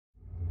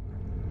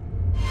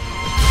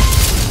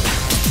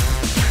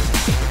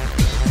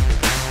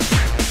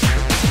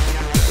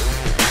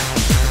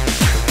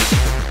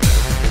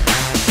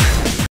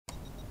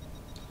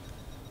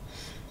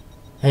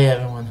Hey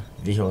everyone,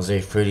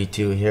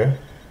 Jose32 here,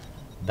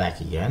 back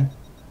again.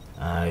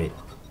 I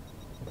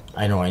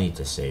know I need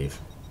to save,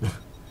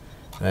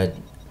 but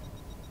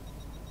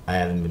I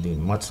haven't been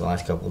doing much the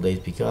last couple of days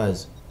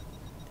because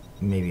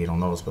maybe you don't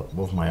notice, but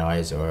both my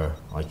eyes are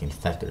like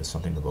infected or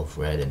something. They're both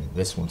red, and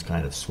this one's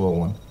kind of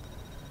swollen.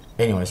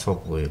 Anyways,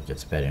 hopefully it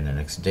gets better in the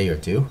next day or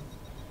two.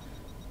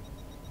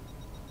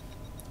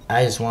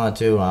 I just wanted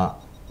to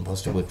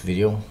post a quick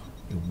video,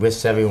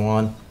 wish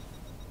everyone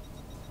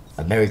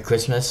a Merry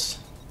Christmas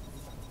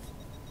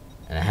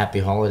and a Happy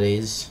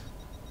Holidays.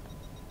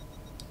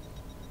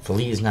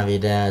 Feliz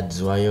Navidad,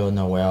 Joyeux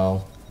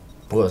Noel,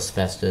 Buenas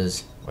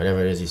Festas,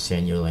 whatever it is you say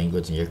in your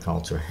language and your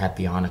culture.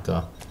 Happy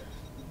Hanukkah.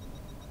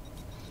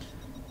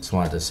 Just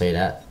wanted to say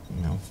that,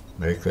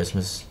 Merry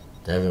Christmas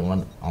to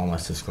everyone, all my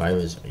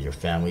subscribers, your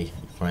family,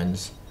 your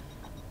friends.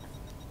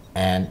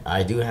 And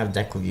I do have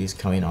deck reviews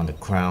coming on the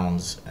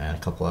Crowns and a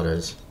couple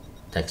others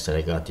decks that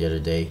I got the other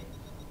day.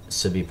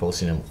 Should be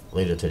posting them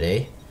later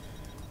today.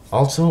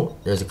 Also,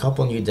 there's a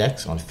couple new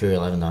decks on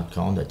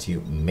Theory11.com that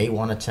you may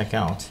want to check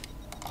out.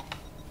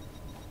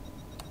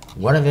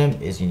 One of them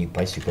is the new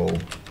bicycle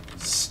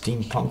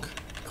steampunk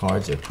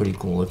cards. They're pretty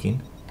cool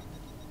looking.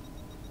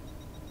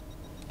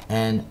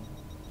 And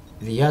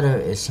the other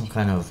is some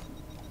kind of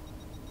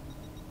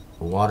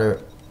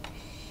water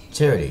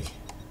charity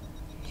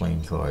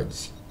playing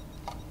cards.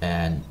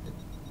 And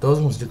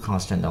those ones do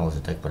cost $10 a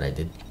deck, but I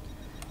did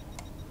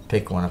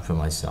pick one up for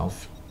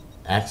myself.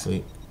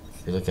 Actually,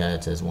 if you look at it,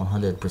 it says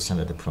 100%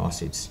 of the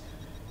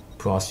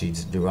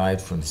proceeds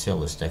derived from the sale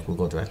of this deck will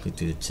go directly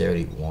to the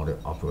charity water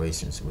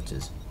operations, which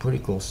is pretty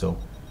cool. So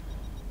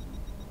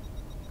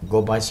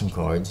go buy some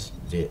cards.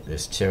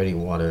 This charity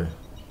water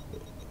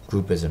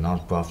group is a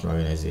non-profit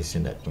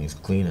organization that brings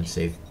clean and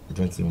safe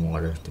drinking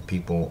water to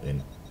people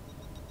in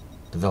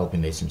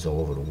developing nations all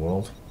over the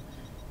world.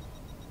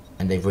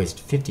 And they've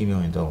raised $50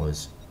 million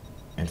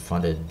and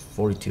funded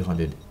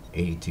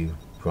 4,282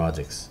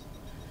 projects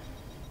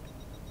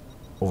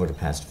over the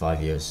past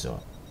 5 years.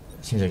 So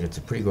it seems like it's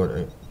a pretty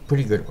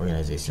good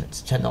organization.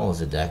 It's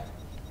 $10 a deck.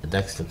 The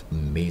decks look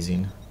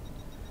amazing,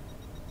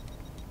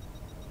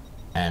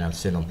 and I'm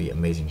sure they'll be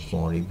amazing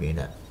quality, being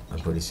that I'm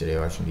pretty sure they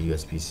are from the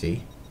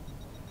USPC.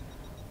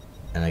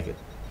 And like it,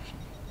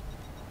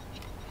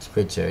 it's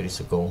great charity,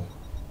 so go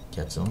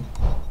get some.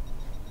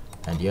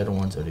 And the other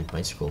ones are the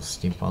bicycle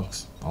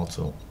steampunks.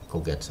 Also, go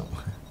get some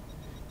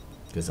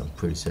because I'm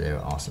pretty sure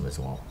they're awesome as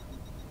well.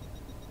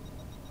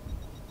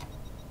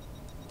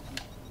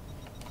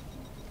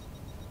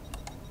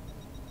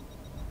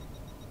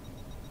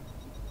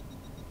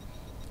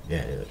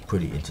 Yeah, they're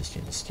pretty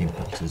interesting, the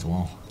steampunks as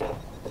well.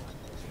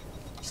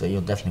 So you'll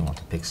definitely want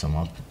to pick some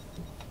up.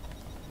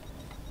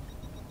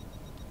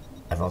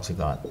 I've also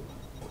got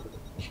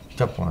a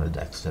couple other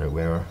decks that are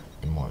rarer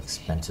and more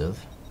expensive.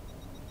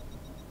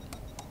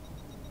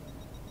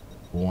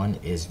 One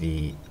is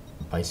the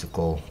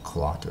Bicycle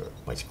Clot or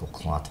Bicycle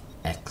Clot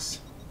X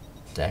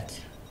deck.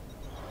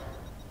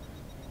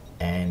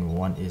 And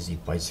one is the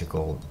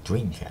Bicycle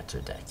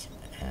Dreamcatcher deck.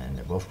 And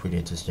they're both pretty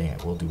interesting.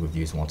 I will do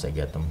reviews once I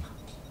get them.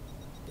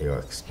 They are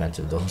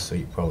expensive though, so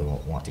you probably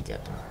won't want to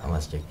get them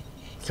unless they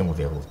come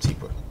available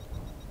cheaper.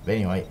 But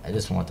anyway, I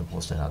just wanted to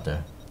post that out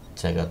there.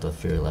 Check out the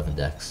Theory11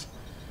 decks.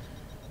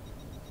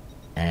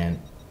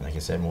 And like I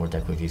said, more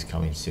deck reviews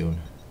coming soon.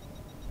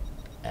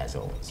 As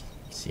always.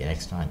 See you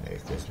next time. Merry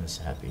Christmas.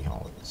 Happy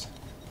Holidays.